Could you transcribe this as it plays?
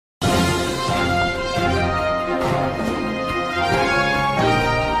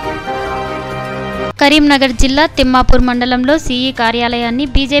కరీంనగర్ జిల్లా తిమ్మాపూర్ మండలంలో సీఈ కార్యాలయాన్ని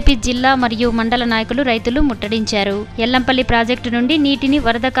బీజేపీ జిల్లా మరియు మండల నాయకులు రైతులు ముట్టడించారు. ఎల్లంపల్లి ప్రాజెక్టు నుండి నీటిని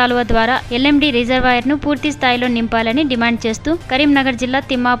వరద కాలువ ద్వారా ఎల్ఎండి రిజర్వాయర్ను పూర్తి స్థాయిలో నింపాలని డిమాండ్ చేస్తూ కరీంనగర్ జిల్లా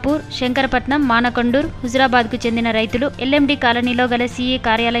తిమ్మాపూర్, శంకరపట్నం, మానకొండూర్, హుజురాబాద్కు చెందిన రైతులు ఎల్ఎండి కాలనీలో గల సీఈ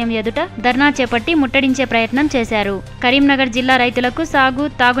కార్యాలయం ఎదుట ధర్నా చేపట్టి ముట్టడించే ప్రయత్నం చేశారు. కరీంనగర్ జిల్లా రైతులకు సాగు,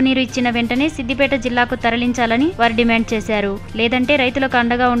 తాగునీరు ఇచ్చిన వెంటనే సిద్దిపేట జిల్లాకు తరలించాలని వారు డిమాండ్ చేశారు. లేదంటే రైతులకు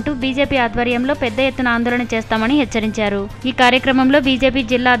అండగా ఉంటూ బీజేపీ ఆధ్వర్యంలో పెద్ద ఎత్తున ఆందోళన చేస్తామని హెచ్చరించారు. ఈ కార్యక్రమంలో బీజేపీ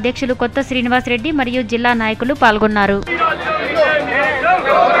జిల్లా అధ్యక్షులు కొత్త శ్రీనివాస్ రెడ్డి మరియు జిల్లా నాయకులు పాల్గొన్నారు.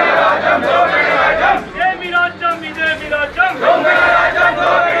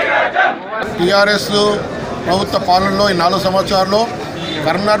 టీఆర్ఎస్ ప్రభుత్వ పాలనలో ఈ 4 సంవత్సరాల్లో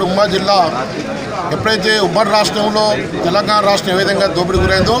కరీంనగర్ ఉమ్మడి జిల్లా ఎప్పుడైతే ఉమ్మడి రాష్ట్రంలో తెలంగాణ రాష్ట్రం ఏ విధంగా దోపిడీ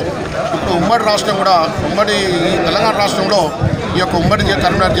గురైందో ఇప్పుడు ఉమ్మడి రాష్ట్రం కూడా ఉమ్మడి తెలంగాణ రాష్ట్రంలో ఈ యొక్క ఉమ్మడి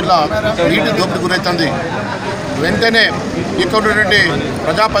కరీంనగర్ జిల్లా నీటి దోపిడీ గురవుతుంది. వెంటనే ఇక్కడ ఉన్నటువంటి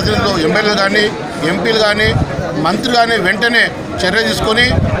ప్రజాప్రతినిధులు ఎమ్మెల్యేలు కానీ, ఎంపీలు కానీ, మంత్రులు కానీ వెంటనే చర్య తీసుకొని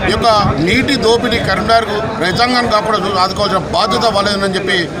ఈ యొక్క నీటి దోపిడీ కరీంనగర్కు రైతాంగాన్ని కాకుండా ఆదుకోవాల్సిన బాధ్యత వాళ్ళని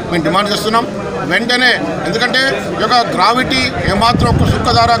చెప్పి మేము డిమాండ్ చేస్తున్నాం. వెంటనే ఎందుకంటే ఈ యొక్క గ్రావిటీ ఏమాత్రం ఒక సుక్క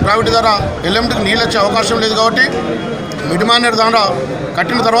ద్వారా గ్రావిటీ ద్వారా ఎల్ఎండికి నీళ్ళు వచ్చే అవకాశం లేదు కాబట్టి మిడిమానేర్ ద్వారా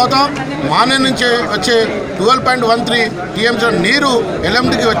కట్టిన తర్వాత మానే నుంచి వచ్చే 12.13 టీఎంసీ నీరు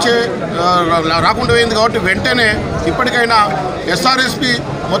ఎల్ఎండికి వచ్చే రాకుండా పోయింది కాబట్టి వెంటనే ఇప్పటికైనా ఎస్ఆర్ఎస్పి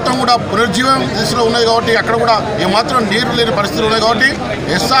మొత్తం కూడా పునర్జీవం దిశలో ఉన్నాయి కాబట్టి అక్కడ కూడా ఏమాత్రం నీరు లేని పరిస్థితులు ఉన్నాయి కాబట్టి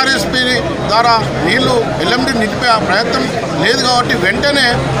ఎస్ఆర్ఎస్పి ద్వారా నీళ్లు ఎల్ఎండి నిలిపే ప్రయత్నం లేదు కాబట్టి వెంటనే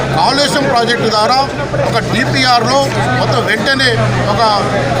కాళేశ్వరం ప్రాజెక్టు ద్వారా ఒక డిపిఆర్లో మొత్తం వెంటనే ఒక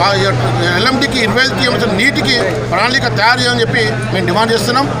ఎల్ఎండికి 25 టీఎంసీ నీటికి ప్రణాళిక తయారు చేయని చెప్పి మేము డిమాండ్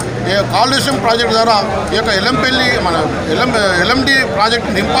చేస్తున్నాం. కాళేశ్వరం ప్రాజెక్టు ద్వారా ఈ యొక్క ఎల్ఎండి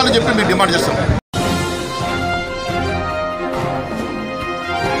ప్రాజెక్టు నింపాలని చెప్పి మేము డిమాండ్ చేస్తాం.